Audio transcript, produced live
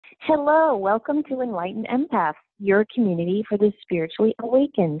Hello, welcome to Enlightened Empaths, your community for the spiritually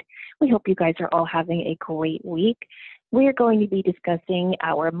awakened. We hope you guys are all having a great week. We are going to be discussing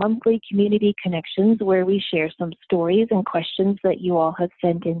our monthly community connections where we share some stories and questions that you all have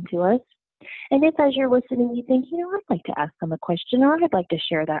sent in to us. And if as you're listening you think, I'd like to ask them a question or I'd like to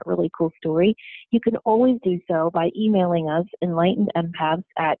share that really cool story, you can always do so by emailing us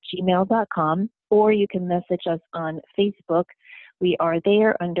enlightenedempaths@gmail.com, or you can message us on Facebook. We are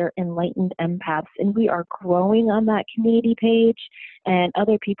there under Enlightened Empaths, and we are growing on that community page, and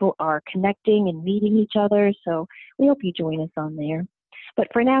other people are connecting and meeting each other, so we hope you join us on there.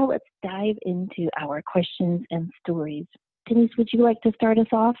 But for now, let's dive into our questions and stories. Denise, would you like to start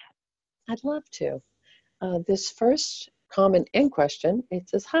us off? I'd love to. This first comment and question, it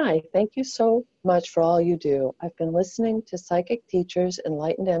says, "Hi, thank you so much for all you do. I've been listening to Psychic Teachers,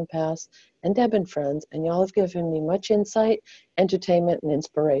 Enlightened Empaths, and Deb and Friends, and y'all have given me much insight, entertainment, and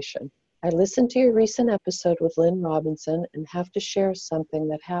inspiration. I listened to your recent episode with Lynn Robinson and have to share something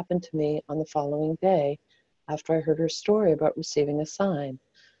that happened to me on the following day after I heard her story about receiving a sign.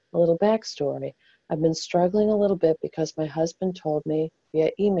 A little backstory. I've been struggling a little bit because my husband told me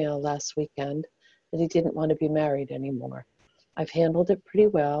via email last weekend that he didn't want to be married anymore. I've handled it pretty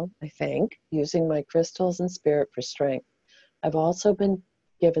well, I think, using my crystals and spirit for strength. I've also been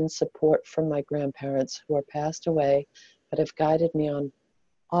given support from my grandparents who are passed away, but have guided me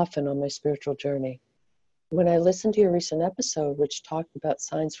often on my spiritual journey. When I listened to your recent episode, which talked about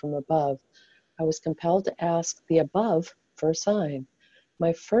signs from above, I was compelled to ask the above for a sign.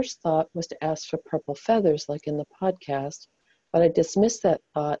 My first thought was to ask for purple feathers like in the podcast, but I dismissed that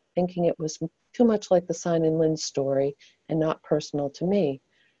thought, thinking it was too much like the sign in Lynn's story and not personal to me.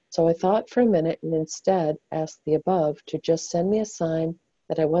 So I thought for a minute and instead asked the above to just send me a sign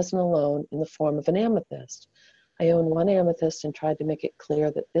that I wasn't alone in the form of an amethyst. I own one amethyst and tried to make it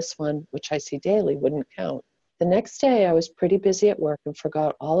clear that this one, which I see daily, wouldn't count. The next day I was pretty busy at work and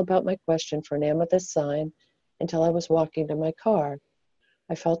forgot all about my question for an amethyst sign until I was walking to my car.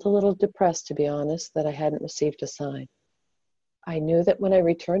 I felt a little depressed, to be honest, that I hadn't received a sign. I knew that when I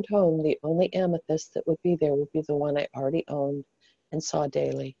returned home, the only amethyst that would be there would be the one I already owned and saw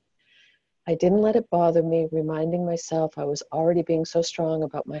daily. I didn't let it bother me, reminding myself I was already being so strong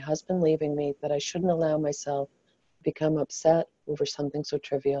about my husband leaving me that I shouldn't allow myself to become upset over something so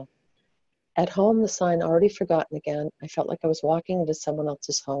trivial. At home, the sign already forgotten again, I felt like I was walking into someone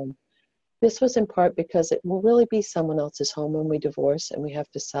else's home. This was in part because it will really be someone else's home when we divorce and we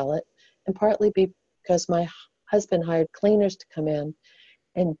have to sell it, and partly because my husband hired cleaners to come in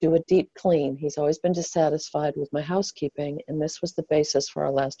and do a deep clean. He's always been dissatisfied with my housekeeping, and this was the basis for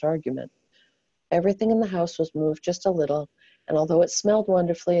our last argument. Everything in the house was moved just a little, and although it smelled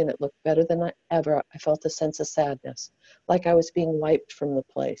wonderfully and it looked better than ever, I felt a sense of sadness, like I was being wiped from the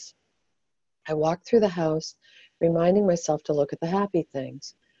place. I walked through the house, reminding myself to look at the happy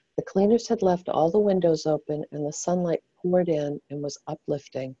things. The cleaners had left all the windows open, and the sunlight poured in and was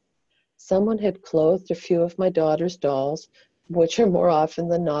uplifting. Someone had clothed a few of my daughter's dolls, which are more often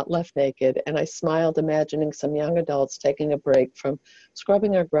than not left naked, and I smiled, imagining some young adults taking a break from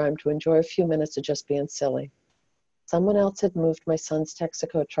scrubbing or grime to enjoy a few minutes of just being silly. Someone else had moved my son's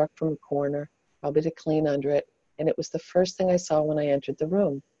Texaco truck from a corner, probably to clean under it, and it was the first thing I saw when I entered the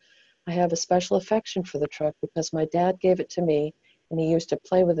room. I have a special affection for the truck because my dad gave it to me, and he used to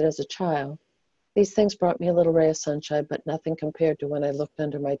play with it as a child. These things brought me a little ray of sunshine, but nothing compared to when I looked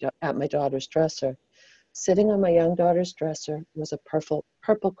under at my daughter's dresser. Sitting on my young daughter's dresser was a purple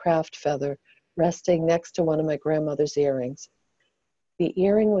craft feather resting next to one of my grandmother's earrings. The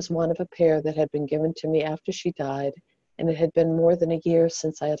earring was one of a pair that had been given to me after she died, and it had been more than a year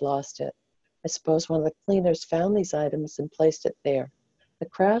since I had lost it. I suppose one of the cleaners found these items and placed it there. The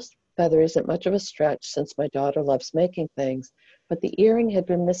craft feather isn't much of a stretch since my daughter loves making things, but the earring had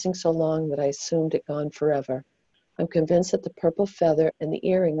been missing so long that I assumed it gone forever. I'm convinced that the purple feather and the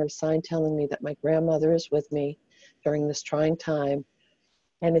earring are a sign telling me that my grandmother is with me during this trying time,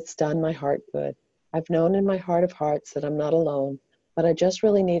 and it's done my heart good. I've known in my heart of hearts that I'm not alone, but I just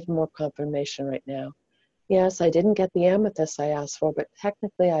really need more confirmation right now. Yes, I didn't get the amethyst I asked for, but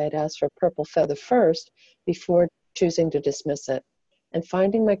technically I had asked for a purple feather first before choosing to dismiss it. And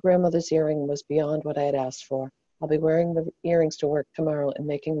finding my grandmother's earring was beyond what I had asked for. I'll be wearing the earrings to work tomorrow and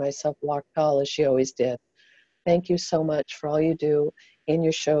making myself walk tall as she always did. Thank you so much for all you do in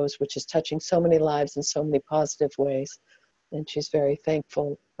your shows, which is touching so many lives in so many positive ways. And she's very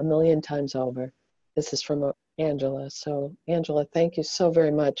thankful a million times over. This is from Angela. So, Angela, thank you so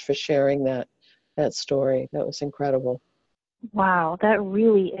very much for sharing that story. That was incredible. Wow, that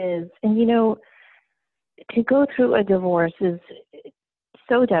really is. And to go through a divorce is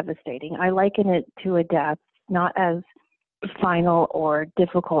so devastating. I liken it to a death, not as final or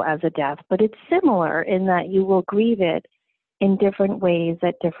difficult as a death, but it's similar in that you will grieve it in different ways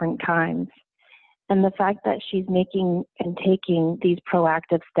at different times. And the fact that she's making and taking these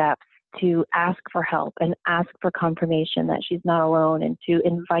proactive steps to ask for help and ask for confirmation that she's not alone and to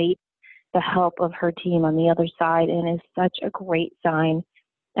invite the help of her team on the other side and is such a great sign.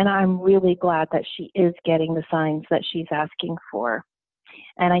 And I'm really glad that she is getting the signs that she's asking for.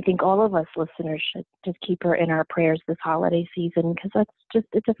 And I think all of us listeners should just keep her in our prayers this holiday season, because that's just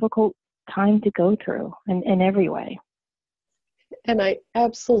a difficult time to go through in every way. And I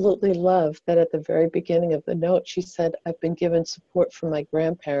absolutely love that at the very beginning of the note, she said, I've been given support from my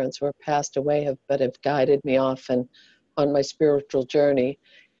grandparents who have passed away, but have guided me often on my spiritual journey.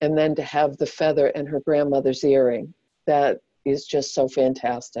 And then to have the feather and her grandmother's earring, that is just so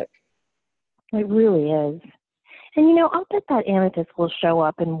fantastic. It really is. And, you know, I'll bet that amethyst will show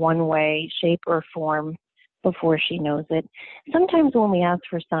up in one way, shape, or form before she knows it. Sometimes when we ask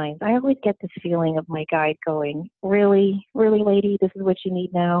for signs, I always get this feeling of my guide going, really, really, lady, this is what you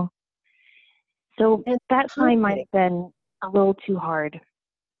need now? So that sign might have been a little too hard.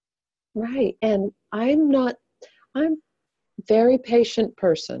 Right. And I'm very patient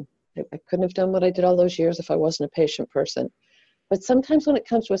person. I couldn't have done what I did all those years if I wasn't a patient person. But sometimes when it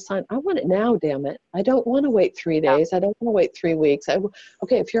comes to a sign, I want it now, damn it. I don't want to wait 3 days. I don't want to wait 3 weeks.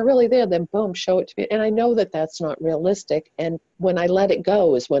 Okay, if you're really there, then boom, show it to me. And I know that that's not realistic. And when I let it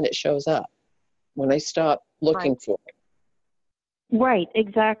go is when it shows up, when I stop looking for it. Right,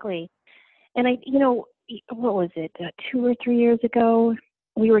 exactly. And what was it, 2 or 3 years ago,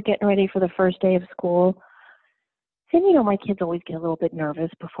 we were getting ready for the first day of school. And, my kids always get a little bit nervous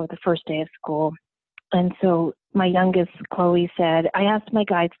before the first day of school. And so my youngest, Chloe, said, I asked my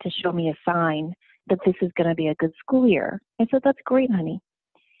guides to show me a sign that this is going to be a good school year. I said, that's great, honey.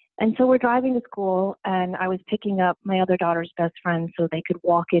 And so we're driving to school, and I was picking up my other daughter's best friend so they could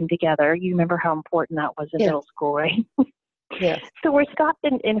walk in together. You remember how important that was in middle school, right? Yes. So we're stopped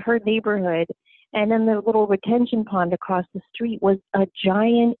in her neighborhood, and then the little retention pond across the street was a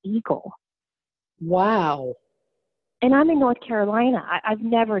giant eagle. Wow. And I'm in North Carolina. I've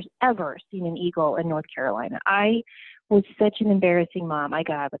never, ever seen an eagle in North Carolina. I was such an embarrassing mom. I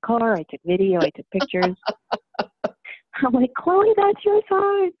got out of the car. I took video. I took pictures. I'm like, Chloe, that's your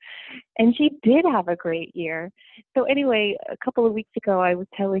sign. And she did have a great year. So anyway, a couple of weeks ago, I was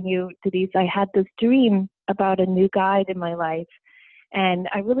telling you, Denise, I had this dream about a new guide in my life. And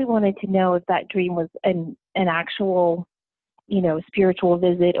I really wanted to know if that dream was an actual spiritual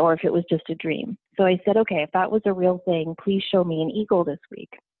visit or if it was just a dream. So I said, okay, if that was a real thing, please show me an eagle this week.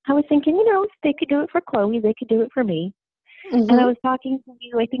 I was thinking, if they could do it for Chloe, they could do it for me. Mm-hmm. And I was talking to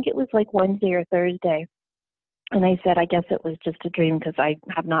you, I think it was like Wednesday or Thursday. And I said, I guess it was just a dream because I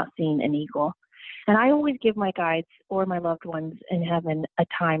have not seen an eagle. And I always give my guides or my loved ones in heaven a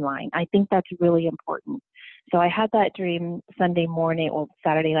timeline. I think that's really important. So I had that dream Saturday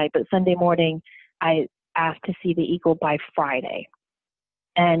night, but Sunday morning, I asked to see the eagle by Friday.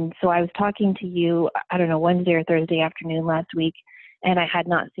 And so I was talking to you, I don't know, Wednesday or Thursday afternoon last week, and I had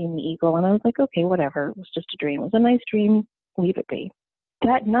not seen the eagle. And I was like, okay, whatever. It was just a dream. It was a nice dream. Leave it be.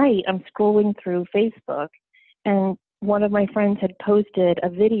 That night, I'm scrolling through Facebook, and one of my friends had posted a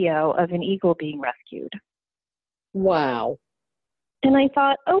video of an eagle being rescued. Wow. And I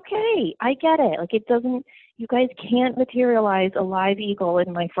thought, okay, I get it. Like, you guys can't materialize a live eagle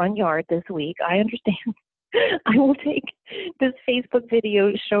in my front yard this week. I understand. I will take this Facebook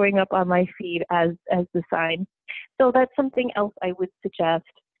video showing up on my feed as the sign. So that's something else I would suggest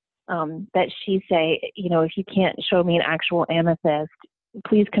that she say, if you can't show me an actual amethyst,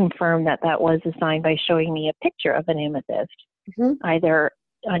 please confirm that was a sign by showing me a picture of an amethyst, mm-hmm. either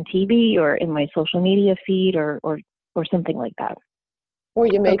on TV or in my social media feed or something like that. Or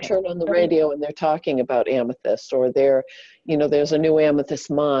you may turn on the radio and they're talking about amethyst, or there's a new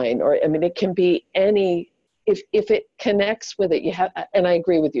amethyst mine, it can be any, if it connects with it, you have, and I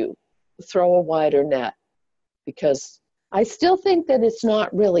agree with you, throw a wider net, because I still think that it's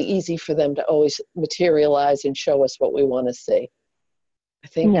not really easy for them to always materialize and show us what we want to see. I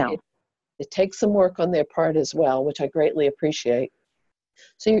think it takes some work on their part as well, which I greatly appreciate.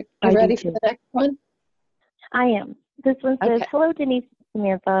 So you ready for the next one? I am. This one says, Hello, Denise and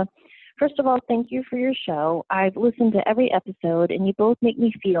Samantha. First of all, thank you for your show. I've listened to every episode, and you both make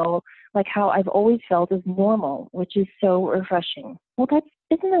me feel like how I've always felt is normal, which is so refreshing. Well,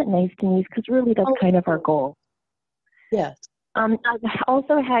 isn't that nice, Denise? Because really that's kind of our goal. Yes. I've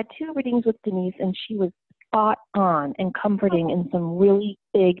also had 2 readings with Denise, and she was spot on and comforting in some really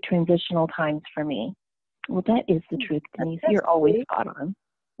big transitional times for me. Well, that is the truth, Denise. That's You're always sweet. spot on.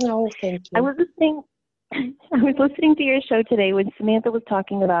 Oh, thank I you. was listening. I was listening to your show today when Samantha was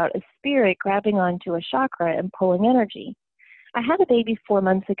talking about a spirit grabbing onto a chakra and pulling energy. I had a baby 4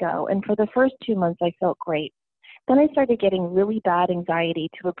 months ago, and for the first 2 months I felt great. Then I started getting really bad anxiety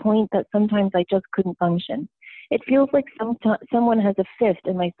to a point that sometimes I just couldn't function. It feels like someone has a fist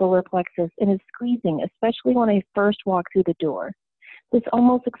in my solar plexus and is squeezing, especially when I first walk through the door. This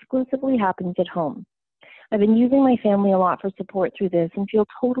almost exclusively happens at home. I've been using my family a lot for support through this and feel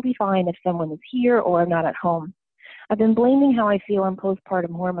totally fine if someone is here or I'm not at home. I've been blaming how I feel on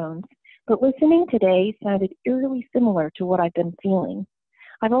postpartum hormones, but listening today sounded eerily similar to what I've been feeling.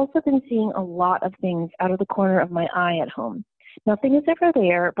 I've also been seeing a lot of things out of the corner of my eye at home. Nothing is ever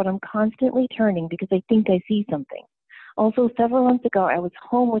there, but I'm constantly turning because I think I see something. Also, several months ago, I was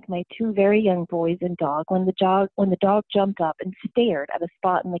home with my 2 very young boys and dog when the dog jumped up and stared at a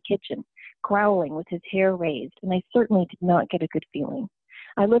spot in the kitchen, growling with his hair raised, and I certainly did not get a good feeling.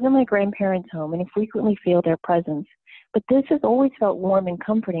 I live in my grandparents' home and frequently feel their presence, but this has always felt warm and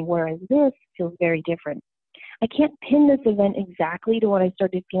comforting, whereas this feels very different. I can't pin this event exactly to when I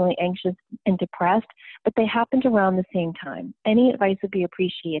started feeling anxious and depressed, but they happened around the same time. Any advice would be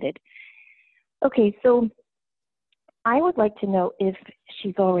appreciated. Okay, so I would like to know if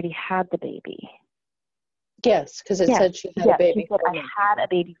she's already had the baby. Yes, because it said she had a baby. She said, I had a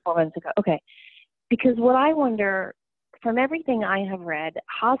baby 4 months ago. Okay, because what I wonder, from everything I have read,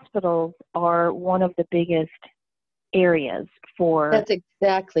 hospitals are one of the biggest areas for... That's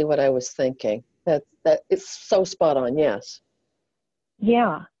exactly what I was thinking. That it's so spot on, yes.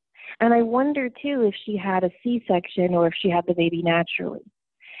 Yeah. And I wonder, too, if she had a C-section or if she had the baby naturally.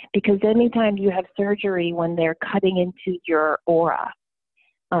 Because anytime you have surgery when they're cutting into your aura,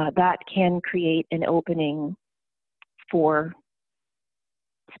 that can create an opening for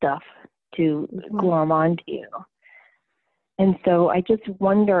stuff to glom onto you. And so I just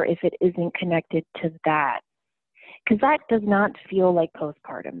wonder if it isn't connected to that. Because that does not feel like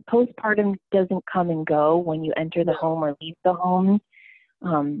postpartum. Postpartum doesn't come and go when you enter the home or leave the home.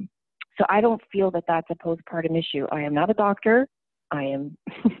 So I don't feel that that's a postpartum issue. I am not a doctor. I am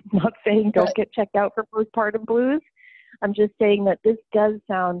not saying don't get checked out for postpartum blues. I'm just saying that this does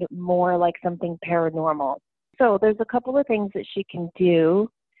sound more like something paranormal. So there's a couple of things that she can do.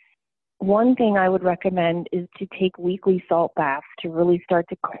 One thing I would recommend is to take weekly salt baths to really start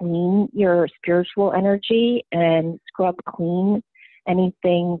to clean your spiritual energy and scrub clean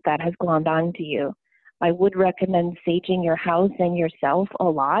anything that has glommed onto you. I would recommend saging your house and yourself a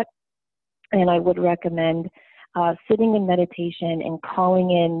lot. And I would recommend sitting in meditation and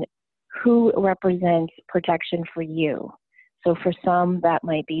calling in who represents protection for you. So for some, that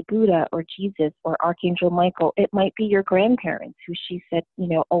might be Buddha or Jesus or Archangel Michael. It might be your grandparents who she said,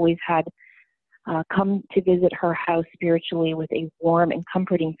 always had come to visit her house spiritually with a warm and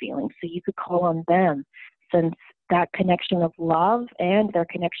comforting feeling. So you could call on them, since that connection of love and their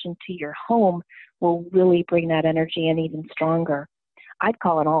connection to your home will really bring that energy in even stronger. I'd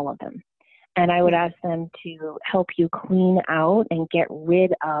call on all of them. And I would ask them to help you clean out and get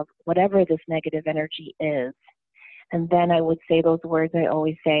rid of whatever this negative energy is. And then I would say those words I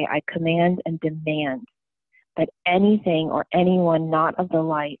always say, I command and demand that anything or anyone not of the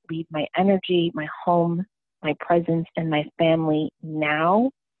light leave my energy, my home, my presence, and my family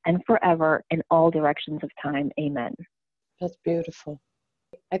now and forever in all directions of time. Amen. That's beautiful.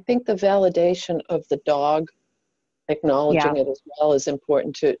 I think the validation of the dog acknowledging it as well is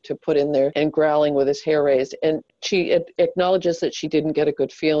important to put in there, and growling with his hair raised. And she acknowledges that she didn't get a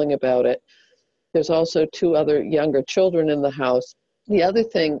good feeling about it. There's also 2 other younger children in the house. The other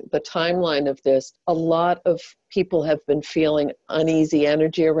thing, the timeline of this, a lot of people have been feeling uneasy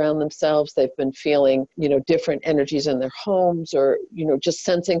energy around themselves. They've been feeling, different energies in their homes, or, just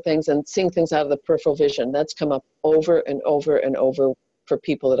sensing things and seeing things out of the peripheral vision. That's come up over and over and over for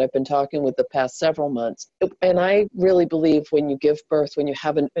people that I've been talking with the past several months. And I really believe when you give birth, when you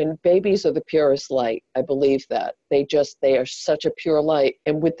have and babies are the purest light. I believe that. They are such a pure light.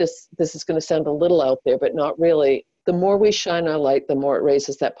 And with this is going to sound a little out there, but not really. The more we shine our light, the more it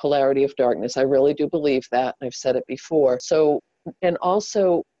raises that polarity of darkness. I really do believe that. I've said it before. So, and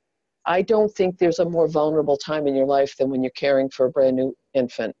also, I don't think there's a more vulnerable time in your life than when you're caring for a brand new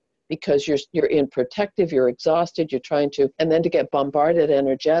infant, because you're in protective, you're exhausted, you're trying to, and then to get bombarded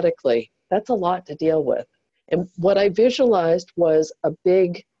energetically, that's a lot to deal with. And what I visualized was a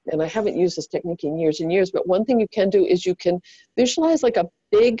big, and I haven't used this technique in years and years, but one thing you can do is you can visualize like a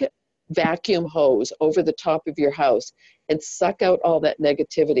big vacuum hose over the top of your house, and suck out all that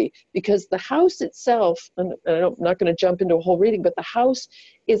negativity. Because the house itself, and I'm not going to jump into a whole reading, but the house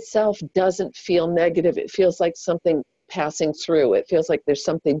itself doesn't feel negative. It feels like something passing through. It feels like there's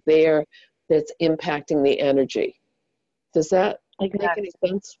something there that's impacting the energy. Does that make any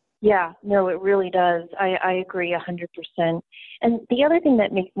sense? Yeah, no, it really does. I agree 100%. And the other thing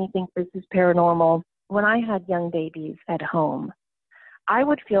that makes me think this is paranormal, when I had young babies at home, I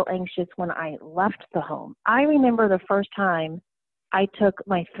would feel anxious when I left the home. I remember the first time I took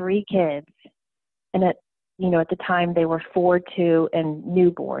my 3 kids, and at the time they were 4, 2, and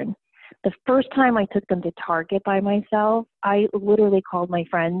newborn. The first time I took them to Target by myself, I literally called my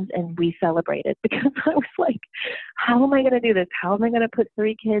friends and we celebrated because I was like, how am I going to do this? How am I going to put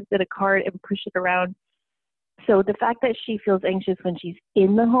 3 kids in a cart and push it around? So the fact that she feels anxious when she's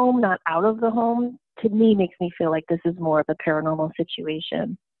in the home, not out of the home, to me makes me feel like this is more of a paranormal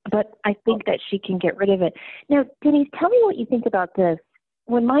situation. But I think that she can get rid of it. Now, Denise, tell me what you think about this.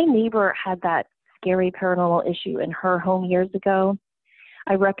 When my neighbor had that scary paranormal issue in her home years ago,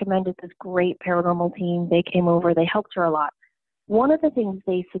 I recommended this great paranormal team. They came over. They helped her a lot. One of the things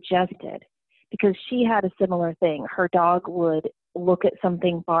they suggested, because she had a similar thing, her dog would look at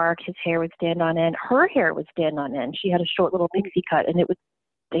something, bark, his hair would stand on end. Her hair would stand on end. She had a short little pixie cut, and it would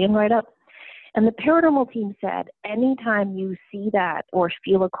stand right up. And the paranormal team said, anytime you see that or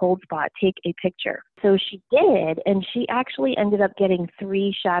feel a cold spot, take a picture. So she did, and she actually ended up getting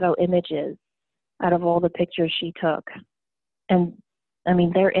 3 shadow images out of all the pictures she took. And I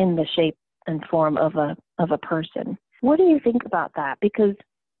mean, they're in the shape and form of a person. What do you think about that? Because,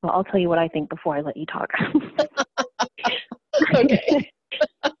 well, I'll tell you what I think before I let you talk. Okay.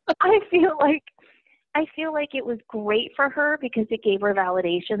 I feel like it was great for her because it gave her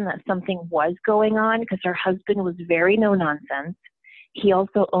validation that something was going on, because her husband was very no nonsense. He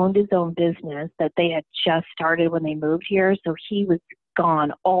also owned his own business that they had just started when they moved here, so he was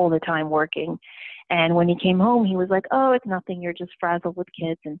gone all the time working. And when he came home, he was like, oh, it's nothing. You're just frazzled with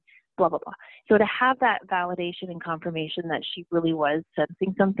kids and blah, blah, blah. So to have that validation and confirmation that she really was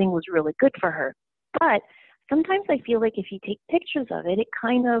sensing something was really good for her. But sometimes I feel like if you take pictures of it, it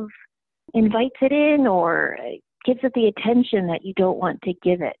kind of invites it in or gives it the attention that you don't want to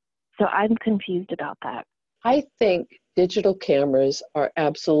give it. So I'm confused about that. I think digital cameras are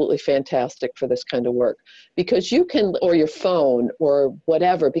absolutely fantastic for this kind of work, because you can, or your phone or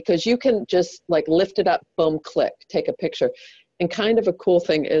whatever, because you can just like lift it up, boom, click, take a picture. And kind of a cool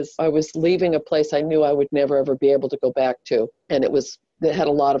thing is I was leaving a place I knew I would never ever be able to go back to. And it had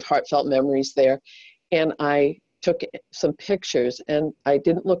a lot of heartfelt memories there. And I took some pictures and I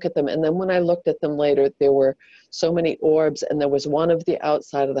didn't look at them. And then when I looked at them later, there were so many orbs, and there was one of the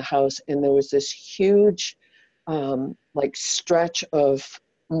outside of the house, and there was this huge like stretch of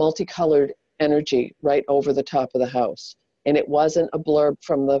multicolored energy right over the top of the house. And it wasn't a blurb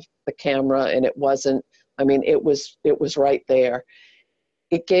from the camera, and it wasn't, I mean, it was right there.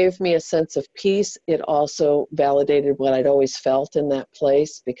 It gave me a sense of peace. It also validated what I'd always felt in that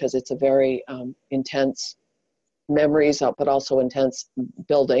place, because it's a very intense memories, but also intense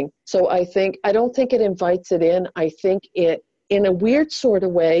building. So I don't think it invites it in. I think it, in a weird sort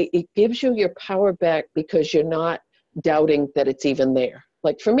of way, it gives you your power back because you're not doubting that it's even there.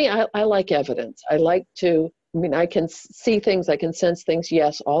 Like for me, I like evidence. I like to, I mean, I can see things, I can sense things,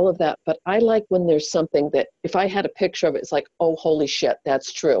 yes, all of that. But I like when there's something that if I had a picture of it, it's like, oh, holy shit,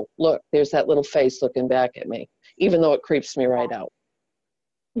 that's true. Look, there's that little face looking back at me, even though it creeps me right out.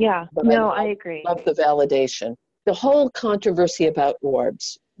 Yeah, But no, I agree. love the validation. The whole controversy about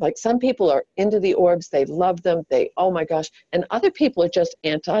orbs. Like some people are into the orbs, they love them, oh my gosh, and other people are just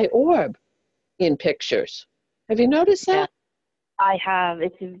anti-orb in pictures. Have you noticed that? Yeah, I have.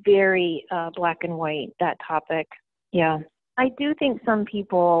 It's very black and white, that topic. Yeah. I do think some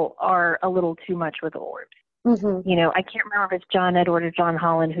people are a little too much with orbs. Mm-hmm. You know, I can't remember if it's John Edward or John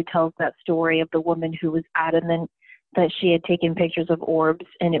Holland who tells that story of the woman who was adamant that she had taken pictures of orbs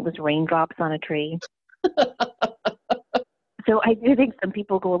and it was raindrops on a tree. So I do think some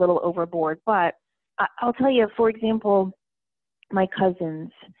people go a little overboard, but I'll tell you, for example, my cousins,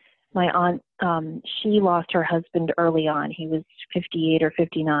 my aunt, she lost her husband early on. He was 58 or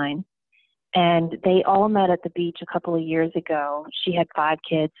 59. And they all met at the beach a couple of years ago. She had 5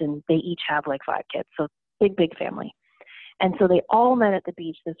 kids, and they each have like 5 kids. So big, big family. And so they all met at the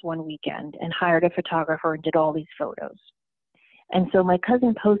beach this one weekend and hired a photographer and did all these photos. And so my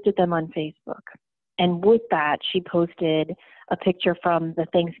cousin posted them on Facebook. And with that, she posted a picture from the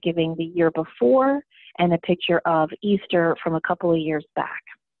Thanksgiving the year before and a picture of Easter from a couple of years back.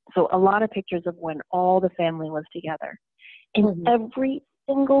 So a lot of pictures of when all the family was together. In every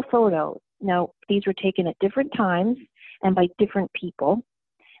single photo, now these were taken at different times, and by different people,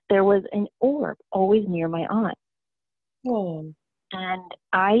 there was an orb always near my aunt. Oh. And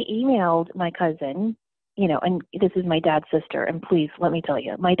I emailed my cousin, and this is my dad's sister. And please, let me tell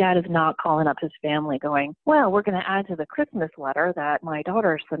you, my dad is not calling up his family going, well, we're going to add to the Christmas letter that my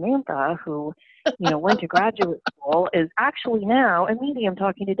daughter, Samantha, who, went to graduate school, is actually now a medium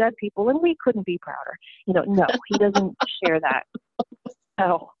talking to dead people, and we couldn't be prouder. No, he doesn't share that at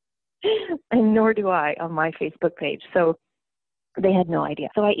all. And nor do I on my Facebook page. So they had no idea.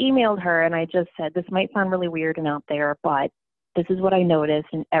 So I emailed her and I just said, this might sound really weird and out there, but this is what I noticed.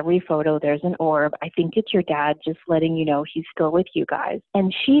 In every photo, there's an orb. I think it's your dad just letting you know he's still with you guys.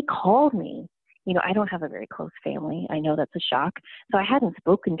 And she called me. I don't have a very close family. I know that's a shock. So I hadn't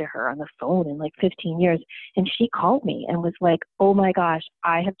spoken to her on the phone in like 15 years. And she called me and was like, oh my gosh,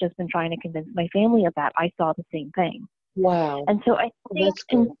 I have just been trying to convince my family of that. I saw the same thing. Wow. And so I think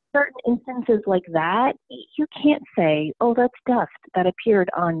in certain instances like that, you can't say, oh, that's dust that appeared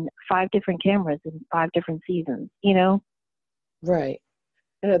on 5 different cameras in 5 different seasons, Right.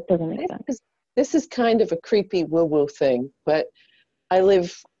 And It doesn't make sense. This is kind of a creepy woo-woo thing, but I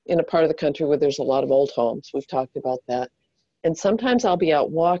live in a part of the country where there's a lot of old homes. We've talked about that. And sometimes I'll be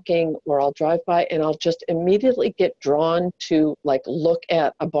out walking or I'll drive by and I'll just immediately get drawn to like look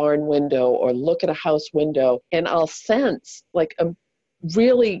at a barn window or look at a house window, and I'll sense like a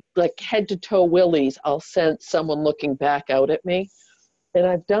really like head to toe willies. I'll sense someone looking back out at me. And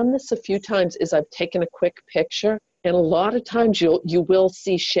I've done this a few times is I've taken a quick picture, and a lot of times you will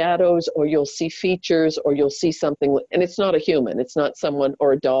see shadows or you'll see features or you'll see something, and it's not a human, it's not someone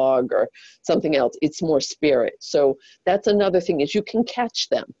or a dog or something else, it's more spirit. So that's another thing is you can catch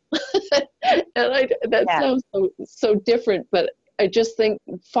them. That sounds so different, but I just think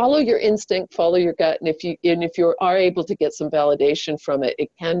follow your instinct, follow your gut, and if you are able to get some validation from it, it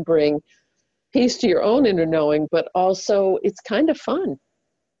can bring peace to your own inner knowing, but also it's kind of fun.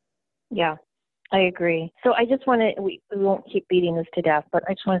 Yeah, I agree. So I just want to, we won't keep beating this to death, but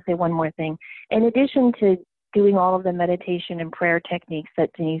I just want to say one more thing. In addition to doing all of the meditation and prayer techniques that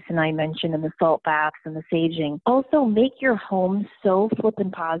Denise and I mentioned, and the salt baths and the saging, also make your home so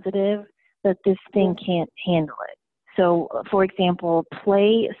flippin' positive that this thing can't handle it. So, for example,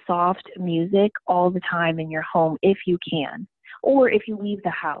 play soft music all the time in your home if you can, or if you leave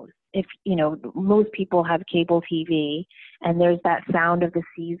the house. If, most people have cable TV and there's that Sound of the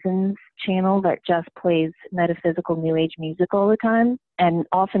Seasons channel that just plays metaphysical new age music all the time. And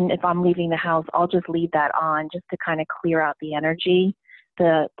often if I'm leaving the house, I'll just leave that on just to kind of clear out the energy.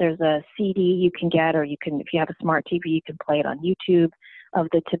 There's a CD you can get, or you can, if you have a smart TV, you can play it on YouTube, of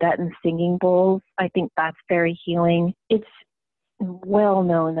the Tibetan singing bowls. I think that's very healing. It's well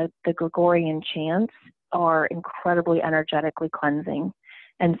known that the Gregorian chants are incredibly energetically cleansing.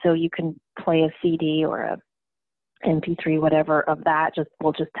 And so you can play a CD or a MP3, whatever of that.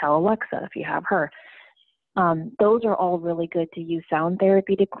 We'll just tell Alexa if you have her. Those are all really good to use sound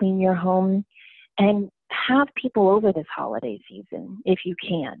therapy to clean your home, and have people over this holiday season if you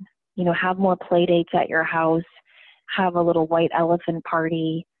can. Have more play dates at your house. Have a little white elephant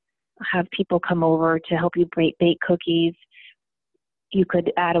party. Have people come over to help you bake cookies. You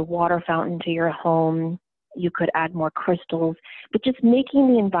could add a water fountain to your home. You could add more crystals, but just making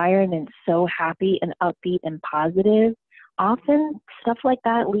the environment so happy and upbeat and positive, often stuff like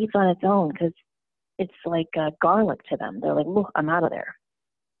that leaves on its own because it's like garlic to them. They're like, look, I'm out of there.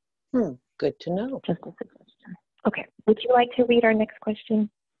 Good to know. Just a suggestion. Okay. Would you like to read our next question?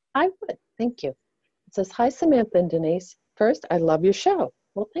 I would. Thank you. It says, hi, Samantha and Denise. First, I love your show.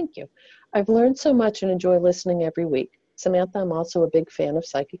 Well, thank you. I've learned so much and enjoy listening every week. Samantha, I'm also a big fan of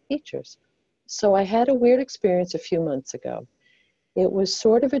psychic teachers. So I had a weird experience a few months ago. It was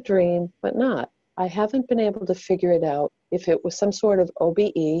sort of a dream, but not. I haven't been able to figure it out if it was some sort of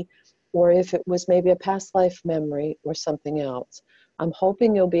OBE or if it was maybe a past life memory or something else. I'm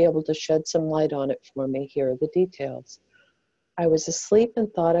hoping you'll be able to shed some light on it for me. Here are the details. I was asleep and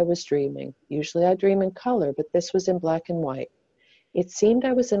thought I was dreaming. Usually I dream in color, but this was in black and white. It seemed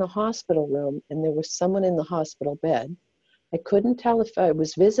I was in a hospital room and there was someone in the hospital bed. I couldn't tell if I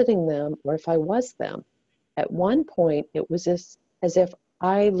was visiting them or if I was them. At one point, it was as if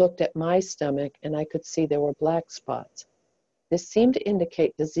I looked at my stomach and I could see there were black spots. This seemed to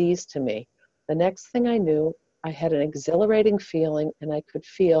indicate disease to me. The next thing I knew, I had an exhilarating feeling and I could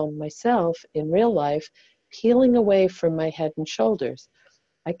feel myself in real life peeling away from my head and shoulders.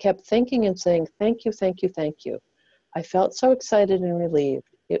 I kept thinking and saying, thank you, thank you, thank you. I felt so excited and relieved.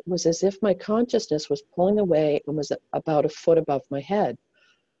 It was as if my consciousness was pulling away and was about a foot above my head.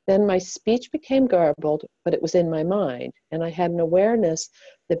 Then my speech became garbled, but it was in my mind, and I had an awareness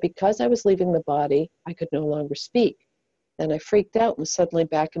that because I was leaving the body, I could no longer speak. And I freaked out and was suddenly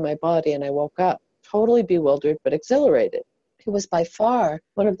back in my body, and I woke up totally bewildered but exhilarated. It was by far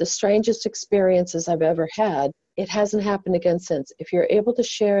one of the strangest experiences I've ever had. It hasn't happened again since. If you're able to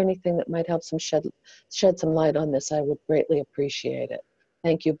share anything that might help shed some light on this, I would greatly appreciate it.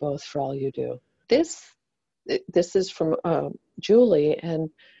 Thank you both for all you do. This is from Julie, and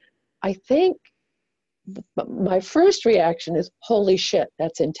I think my first reaction is, holy shit,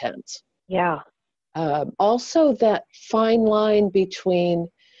 that's intense. Yeah. Also, that fine line between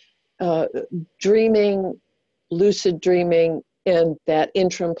dreaming, lucid dreaming, and that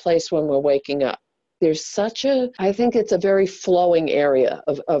interim place when we're waking up. There's I think it's a very flowing area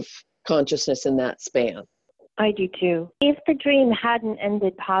of consciousness in that span. I do too. If the dream hadn't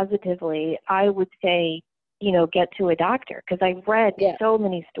ended positively, I would say, get to a doctor, because I've read so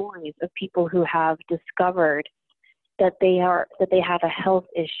many stories of people who have discovered that they have a health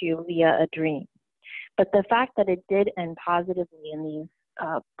issue via a dream. But the fact that it did end positively and these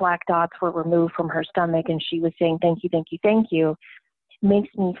black dots were removed from her stomach and she was saying, thank you, thank you, thank you, makes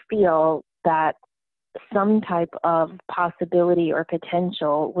me feel that some type of possibility or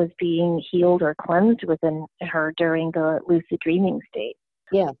potential was being healed or cleansed within her during the lucid dreaming state.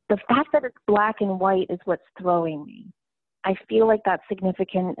 Yeah. The fact that it's black and white is what's throwing me. I feel like that's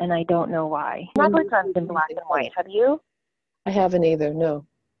significant, and I don't know why. I've never done in black and white. Have you? I haven't either, no.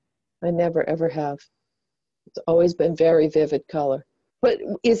 I never, ever have. It's always been very vivid color. But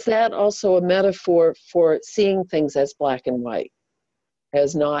is that also a metaphor for seeing things as black and white,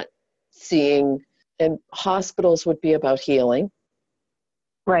 as not seeing, and hospitals would be about healing?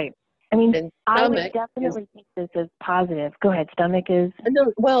 Right. I mean, I would definitely think this is positive. Go ahead. Stomach is?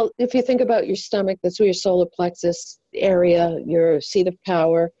 No, well, if you think about your stomach, that's where your solar plexus area, your seat of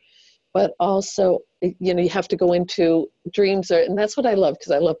power, but also, you have to go into dreams, and that's what I love,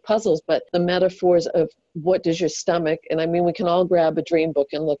 because I love puzzles, but the metaphors of what does your stomach, and I mean, we can all grab a dream book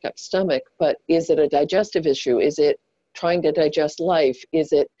and look up stomach, but is it a digestive issue? Is it trying to digest life?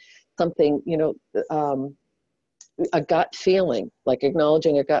 Is it something, a gut feeling, like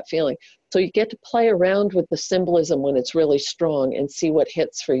acknowledging a gut feeling? So you get to play around with the symbolism when it's really strong and see what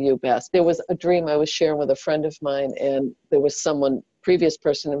hits for you best. There was a dream I was sharing with a friend of mine, and there was previous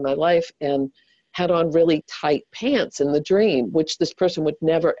person in my life, and had on really tight pants in the dream, which this person would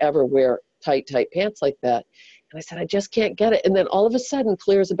never ever wear tight pants like that. And I said, I just can't get it. And then all of a sudden,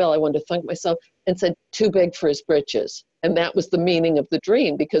 clear as a bell, I wanted to thunk myself and said, too big for his britches. And that was the meaning of the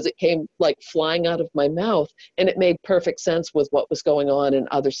dream, because it came like flying out of my mouth, and it made perfect sense with what was going on in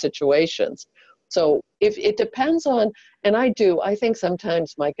other situations. So if it depends on, and I think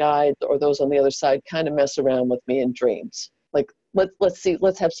sometimes my guides or those on the other side kind of mess around with me in dreams. Like,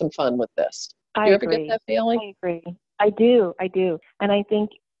 let's have some fun with this. Do you ever get that feeling? I agree. I do. And I think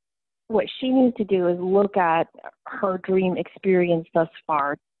what she needs to do is look at her dream experience thus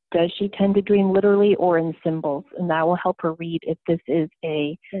far. Does she tend to dream literally or in symbols? And that will help her read if this is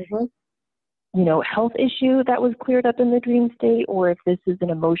a, health issue that was cleared up in the dream state, or if this is an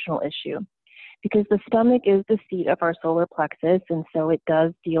emotional issue. Because the stomach is the seat of our solar plexus, and so it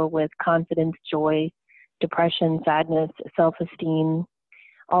does deal with confidence, joy, depression, sadness, self-esteem,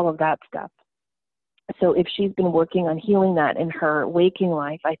 all of that stuff. So if she's been working on healing that in her waking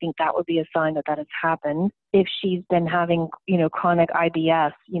life, I think that would be a sign that has happened. If she's been having, chronic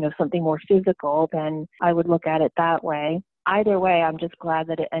IBS, something more physical, then I would look at it that way. Either way, I'm just glad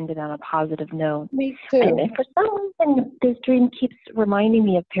that it ended on a positive note. Me too. And for some reason, this dream keeps reminding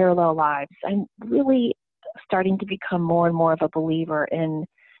me of parallel lives. I'm really starting to become more and more of a believer in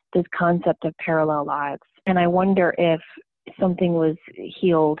this concept of parallel lives. And I wonder if something was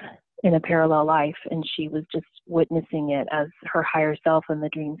healed in a parallel life and she was just witnessing it as her higher self in the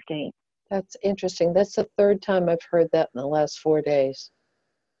dream state. That's interesting. That's the third time I've heard that in the last 4 days.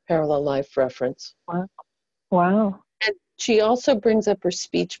 Parallel life reference. Wow. And she also brings up her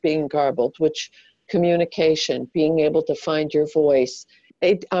speech being garbled, which communication, being able to find your voice.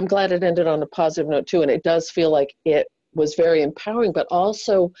 I'm glad it ended on a positive note too. And it does feel like it was very empowering, but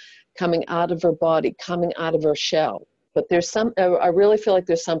also coming out of her body, coming out of her shell. But I really feel like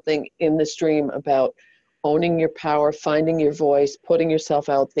there's something in this dream about owning your power, finding your voice, putting yourself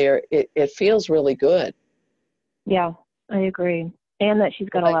out there. It feels really good. Yeah, I agree. And that she's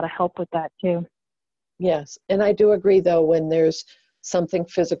got a lot of help with that too. Yes. And I do agree, though, when there's something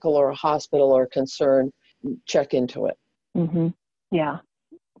physical or a hospital or a concern, check into it. Mm-hmm. Yeah,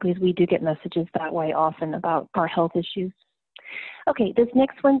 because we do get messages that way often about our health issues. Okay, this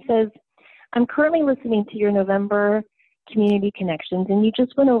next one says, I'm currently listening to your November Community Connections, and you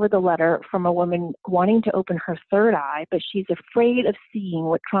just went over the letter from a woman wanting to open her third eye, but she's afraid of seeing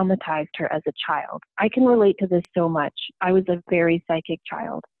what traumatized her as a child. I can relate to this so much. I was a very psychic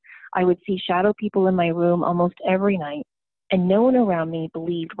child. I would see shadow people in my room almost every night, and no one around me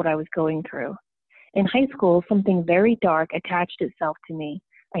believed what I was going through. In high school, something very dark attached itself to me.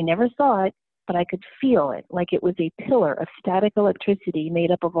 I never saw it, but I could feel it, like it was a pillar of static electricity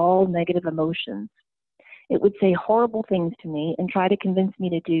made up of all negative emotions. It would say horrible things to me and try to convince me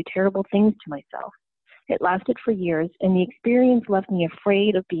to do terrible things to myself. It lasted for years, and the experience left me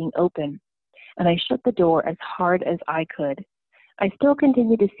afraid of being open, and I shut the door as hard as I could. I still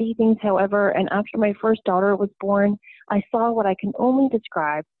continue to see things, however, and after my first daughter was born, I saw what I can only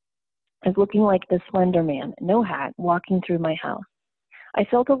describe as looking like the Slender Man, no hat, walking through my house. I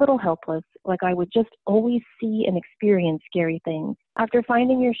felt a little helpless, like I would just always see and experience scary things. After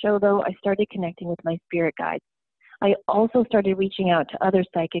finding your show, though, I started connecting with my spirit guides. I also started reaching out to other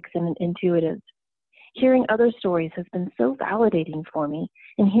psychics and intuitives. Hearing other stories has been so validating for me,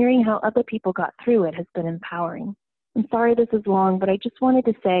 and hearing how other people got through it has been empowering. I'm sorry this is long, but I just wanted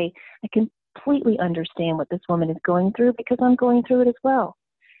to say I completely understand what this woman is going through because I'm going through it as well.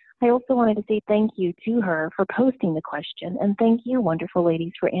 I also wanted to say thank you to her for posting the question, and thank you, wonderful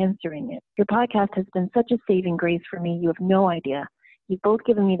ladies, for answering it. Your podcast has been such a saving grace for me. You have no idea. You've both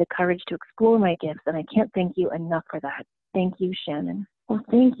given me the courage to explore my gifts, and I can't thank you enough for that. Thank you, Shannon. Well,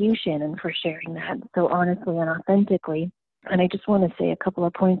 thank you, Shannon, for sharing that so honestly and authentically. And I just want to say a couple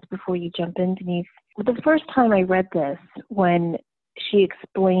of points before you jump in, Denise. The first time I read this, when she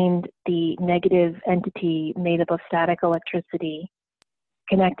explained the negative entity made up of static electricity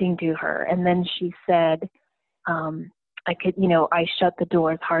connecting to her, and then she said, I shut the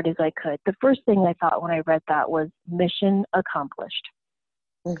door as hard as I could. The first thing I thought when I read that was mission accomplished.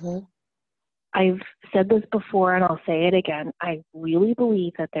 Mm-hmm. I've said this before and I'll say it again. I really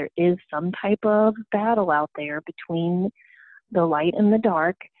believe that there is some type of battle out there between the light and the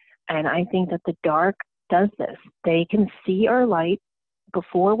dark. And I think that the dark does this. They can see our light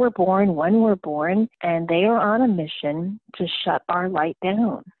before we're born, when we're born, and they are on a mission to shut our light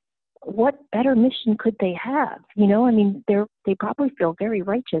down. What better mission could they have? They probably feel very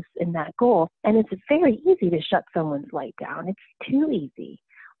righteous in that goal. And it's very easy to shut someone's light down. It's too easy.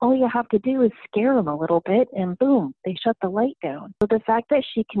 All you have to do is scare them a little bit, and boom, they shut the light down. So the fact that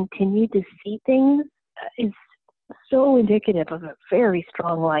she continued to see things is so indicative of a very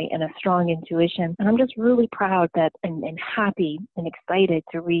strong light and a strong intuition. And I'm just really proud that and happy and excited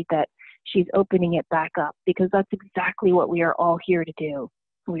to read that she's opening it back up, because that's exactly what we are all here to do.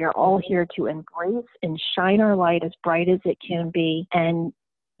 We are all here to embrace and shine our light as bright as it can be, and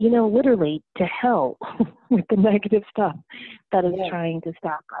literally to hell with the negative stuff that is trying to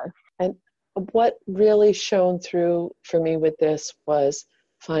stop us. And what really shone through for me with this was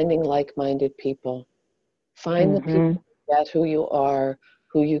finding like-minded people. Find the people who get who you are,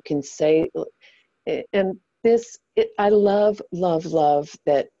 who you can say. And I love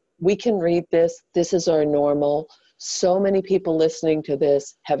that we can read this. This is our normal. So many people listening to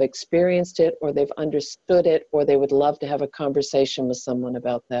this have experienced it, or they've understood it, or they would love to have a conversation with someone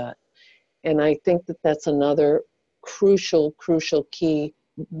about that. And I think that that's another crucial key.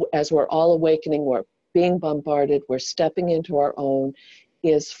 As we're all awakening, we're being bombarded, we're stepping into our own,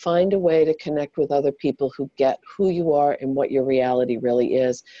 is find a way to connect with other people who get who you are and what your reality really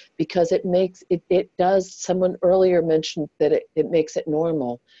is. Because it does, someone earlier mentioned that it makes it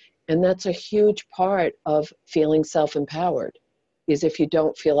normal. And that's a huge part of feeling self-empowered, is if you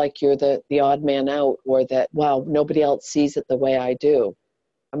don't feel like you're the odd man out, or that, wow, nobody else sees it the way I do.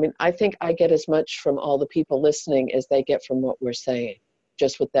 I mean, I think I get as much from all the people listening as they get from what we're saying,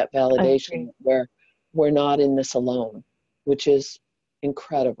 just with that validation where we're not in this alone, which is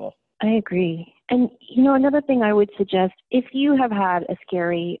incredible. I agree. And, another thing I would suggest, if you have had a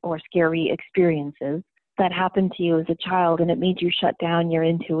scary experiences that happened to you as a child and it made you shut down your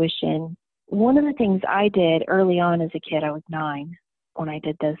intuition, one of the things I did early on as a kid, I was 9 when I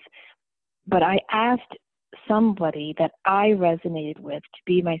did this, but I asked somebody that I resonated with to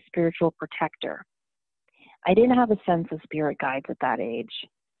be my spiritual protector. I didn't have a sense of spirit guides at that age.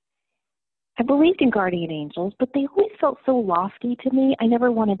 I believed in guardian angels, but they always felt so lofty to me, I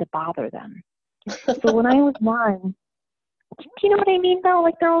never wanted to bother them. So when I was 9, do you know what I mean, though?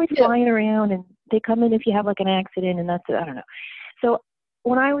 Like, they're always flying around, and they come in if you have, like, an accident, and that's it. I don't know. So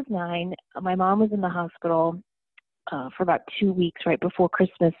when I was 9, my mom was in the hospital for about 2 weeks right before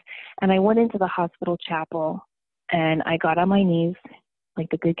Christmas, and I went into the hospital chapel, and I got on my knees, like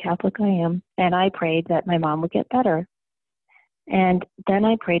the good Catholic I am, and I prayed that my mom would get better. And then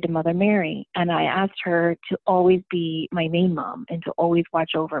I prayed to Mother Mary, and I asked her to always be my main mom and to always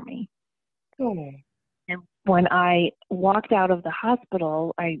watch over me. Oh. And when I walked out of the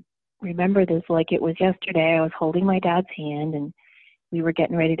hospital, I remember this like it was yesterday. I was holding my dad's hand, and we were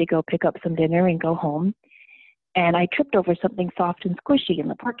getting ready to go pick up some dinner and go home. And I tripped over something soft and squishy in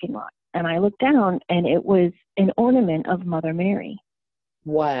the parking lot. And I looked down, and it was an ornament of Mother Mary.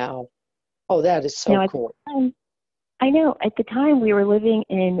 Wow. Oh, that is so cool. I know. At the time, we were living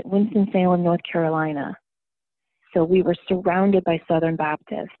in Winston-Salem, North Carolina. So we were surrounded by Southern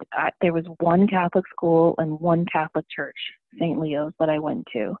Baptists. There was one Catholic school and one Catholic church, St. Leo's, that I went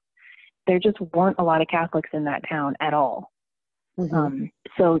to. There just weren't a lot of Catholics in that town at all. Mm-hmm.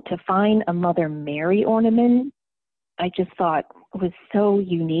 So to find a Mother Mary ornament, I just thought was so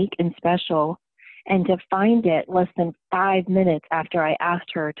unique and special. And to find it less than 5 minutes after I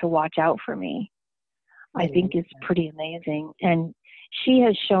asked her to watch out for me, I think is pretty amazing. And she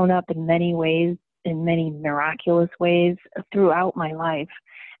has shown up in many ways, in many miraculous ways throughout my life.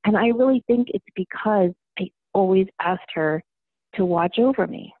 And I really think it's because I always asked her to watch over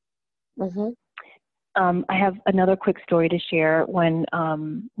me. Mm-hmm. I have another quick story to share. When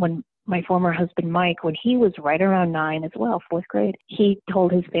my former husband, Mike, when he was right around 9 as well, 4th grade, he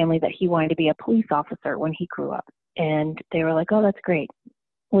told his family that he wanted to be a police officer when he grew up. And they were like, oh, that's great.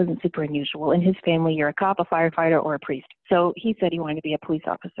 Wasn't super unusual. In his family, you're a cop, a firefighter, or a priest. So he said he wanted to be a police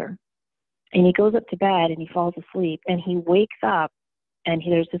officer. And he goes up to bed and he falls asleep and he wakes up and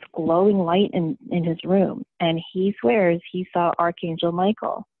there's this glowing light in his room. And he swears he saw Archangel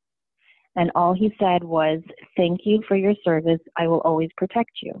Michael. And all he said was, thank you for your service. I will always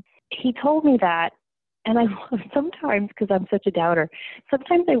protect you. He told me that. And I sometimes, because I'm such a doubter,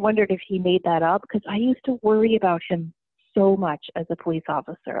 sometimes I wondered if he made that up because I used to worry about him so much as a police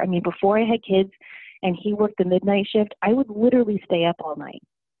officer. I mean, before I had kids and he worked the midnight shift, I would literally stay up all night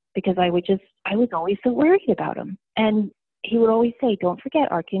because I was always so worried about him. And he would always say, don't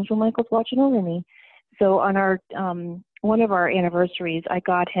forget, Archangel Michael's watching over me. So on our, one of our anniversaries, I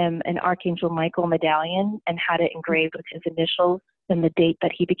got him an Archangel Michael medallion and had it engraved with his initials and the date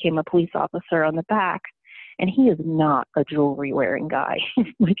that he became a police officer on the back. And he is not a jewelry wearing guy,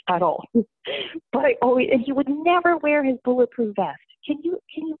 like at all. But and he would never wear his bulletproof vest. Can you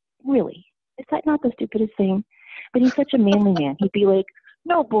really? Is that not the stupidest thing? But he's such a manly man. He'd be like,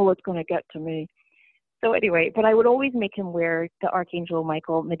 no bullet's going to get to me. So anyway, but I would always make him wear the Archangel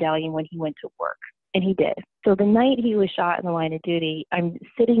Michael medallion when he went to work. And he did. So the night he was shot in the line of duty, I'm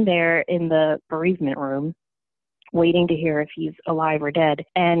sitting there in the bereavement room waiting to hear if he's alive or dead.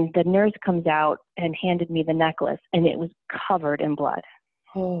 And the nurse comes out and handed me the necklace, and it was covered in blood.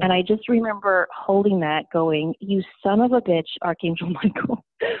 Oh. And I just remember holding that going, you son of a bitch, Archangel Michael,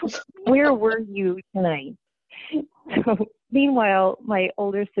 where were you tonight? So meanwhile, my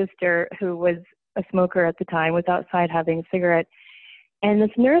older sister, who was a smoker at the time, was outside having a cigarette. And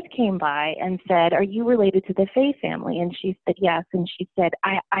this nurse came by and said, are you related to the Fay family? And she said, yes. And she said,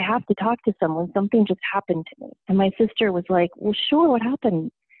 I have to talk to someone. Something just happened to me. And my sister was like, well, sure, what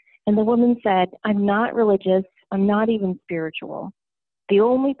happened? And the woman said, I'm not religious. I'm not even spiritual. The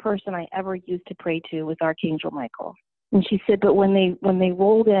only person I ever used to pray to was Archangel Michael. And she said, but when they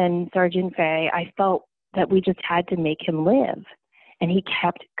rolled in Sergeant Fay, I felt that we just had to make him live. And he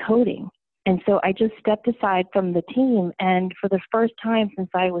kept coding. And so I just stepped aside from the team, and for the first time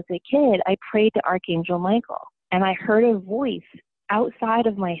since I was a kid, I prayed to Archangel Michael. And I heard a voice outside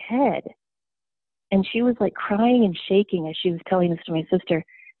of my head. And she was like crying and shaking as she was telling this to my sister.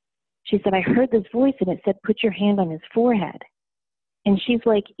 She said, I heard this voice, and it said, put your hand on his forehead. And she's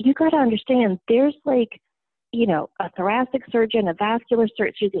like, you got to understand, there's like, you know, a thoracic surgeon, a vascular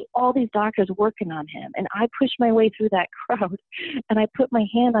surgeon, all these doctors working on him. And I pushed my way through that crowd and I put my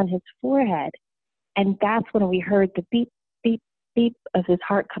hand on his forehead. And that's when we heard the beep, beep, beep of his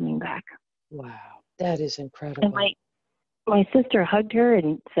heart coming back. Wow, that is incredible. And my sister hugged her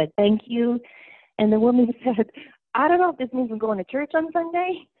and said, thank you. And the woman said, I don't know if this means I'm going to church on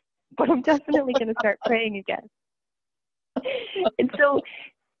Sunday, but I'm definitely going to start praying again. And so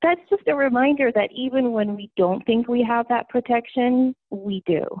that's just a reminder that even when we don't think we have that protection, we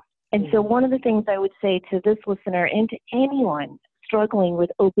do. And so one of the things I would say to this listener and to anyone struggling with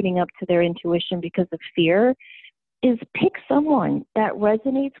opening up to their intuition because of fear is pick someone that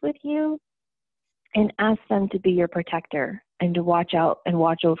resonates with you and ask them to be your protector and to watch out and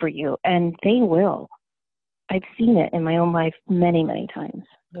watch over you. And they will. I've seen it in my own life many, many times.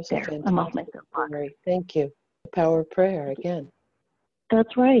 There, I'm off my soapbox. Thank you. The power of prayer again.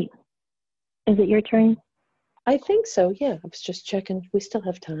 That's right. Is it your turn? I think so, yeah. I was just checking. We still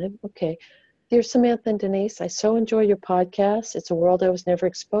have time. Okay. Dear Samantha and Denise, I so enjoy your podcast. It's a world I was never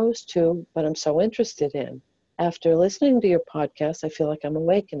exposed to, but I'm so interested in. After listening to your podcast, I feel like I'm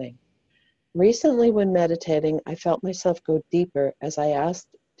awakening. Recently, when meditating, I felt myself go deeper as I asked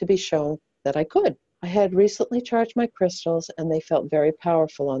to be shown that I could. I had recently charged my crystals, and they felt very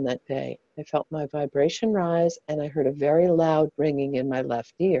powerful on that day. I felt my vibration rise, and I heard a very loud ringing in my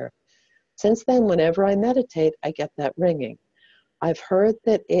left ear. Since then, whenever I meditate, I get that ringing. I've heard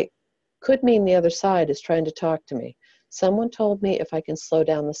that it could mean the other side is trying to talk to me. Someone told me if I can slow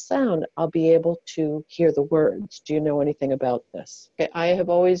down the sound, I'll be able to hear the words. Do you know anything about this? Okay, I have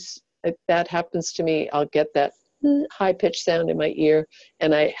always, if that happens to me, I'll get that high-pitched sound in my ear,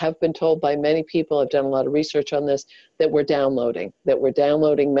 and I have been told by many people, I've done a lot of research on this, that we're downloading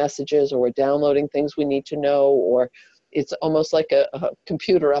messages, or we're downloading things we need to know, or it's almost like a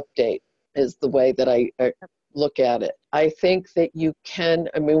computer update is the way that I look at it. I think that you can,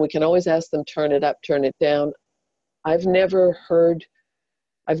 we can always ask them, turn it up, turn it down. I've never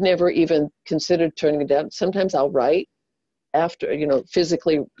even considered turning it down. Sometimes I'll write after,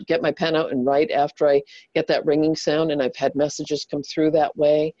 physically get my pen out and write after I get that ringing sound, and I've had messages come through that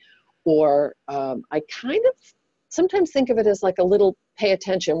way. Or I kind of sometimes think of it as like a little pay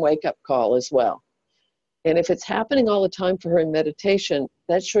attention, wake up call as well. And if it's happening all the time for her in meditation,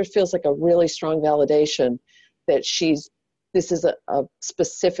 that sure feels like a really strong validation that this is a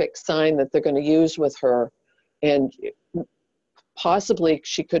specific sign that they're going to use with her. And possibly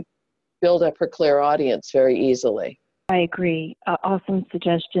she could build up her clairaudience very easily. I agree. Awesome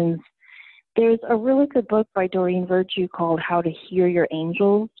suggestions. There's a really good book by Doreen Virtue called How to Hear Your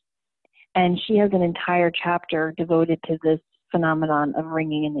Angels, and she has an entire chapter devoted to this phenomenon of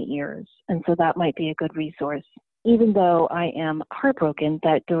ringing in the ears, and so that might be a good resource. Even though I am heartbroken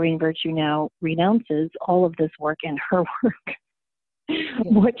that Doreen Virtue now renounces all of this work and her work,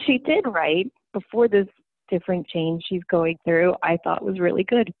 what she did right before this different change she's going through, I thought was really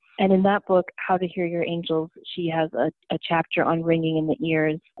good. And in that book, How to Hear Your Angels, she has a chapter on ringing in the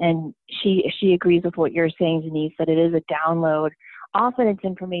ears. And she agrees with what you're saying, Denise, that it is a download. Often it's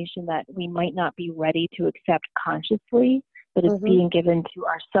information that we might not be ready to accept consciously, but it's being given to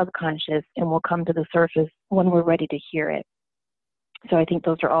our subconscious and will come to the surface when we're ready to hear it. So I think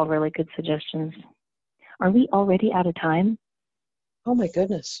those are all really good suggestions. Are we already out of time? Oh my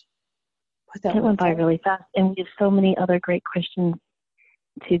goodness. That went by really fast, and we have so many other great questions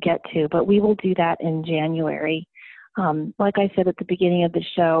to get to, but we will do that in January. Like I said at the beginning of the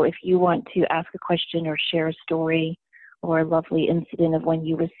show, if you want to ask a question or share a story or a lovely incident of when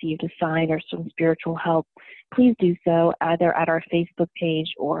you received a sign or some spiritual help, please do so either at our Facebook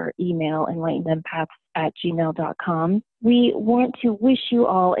page or email enlightenedempaths@gmail.com. We want to wish you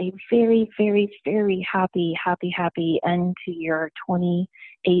all a very, very, very happy end to your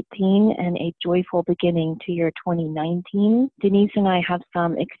 2018 and a joyful beginning to your 2019. Denise and I have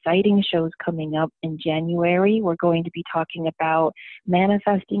some exciting shows coming up in January. We're going to be talking about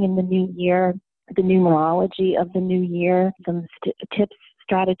manifesting in the new year, the numerology of the new year, some tips,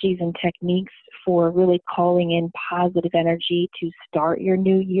 strategies, and techniques for really calling in positive energy to start your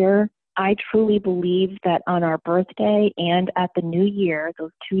new year. I truly believe that on our birthday and at the new year,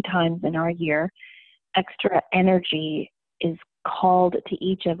 those 2 times in our year, extra energy is called to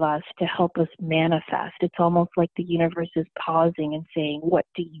each of us to help us manifest. It's almost like the universe is pausing and saying, what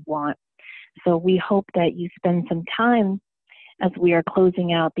do you want? So we hope that you spend some time as we are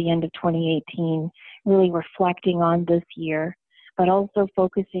closing out the end of 2018, really reflecting on this year, but also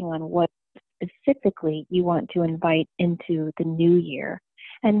focusing on what specifically you want to invite into the new year.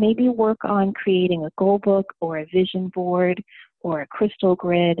 And maybe work on creating a goal book or a vision board or a crystal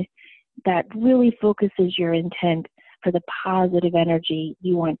grid that really focuses your intent for the positive energy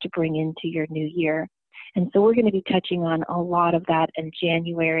you want to bring into your new year. And so we're going to be touching on a lot of that in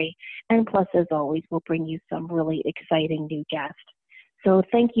January. And plus, as always, we'll bring you some really exciting new guests. So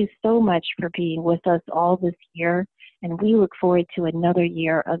thank you so much for being with us all this year. And we look forward to another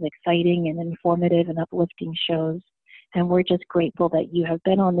year of exciting and informative and uplifting shows. And we're just grateful that you have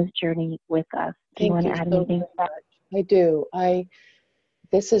been on this journey with us. Do you want to add anything to that? I do.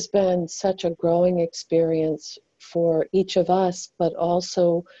 This has been such a growing experience for each of us, but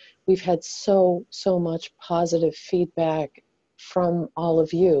also we've had so much positive feedback from all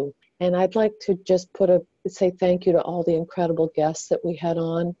of you. And I'd like to just say thank you to all the incredible guests that we had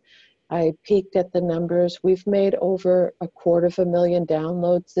on. I peeked at the numbers. We've made over 250,000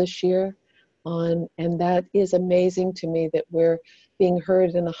 downloads this year and that is amazing to me that we're being heard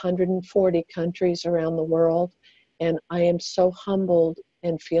in 140 countries around the world. And I am so humbled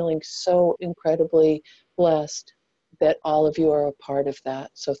and feeling so incredibly blessed that all of you are a part of that.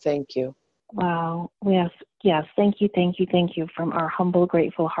 So thank you. Wow. Yes. Yes. Thank you. Thank you. Thank you from our humble,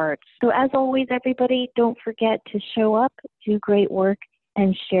 grateful hearts. So as always, everybody, don't forget to show up, do great work,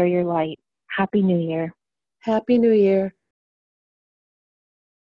 and share your light. Happy New Year. Happy New Year.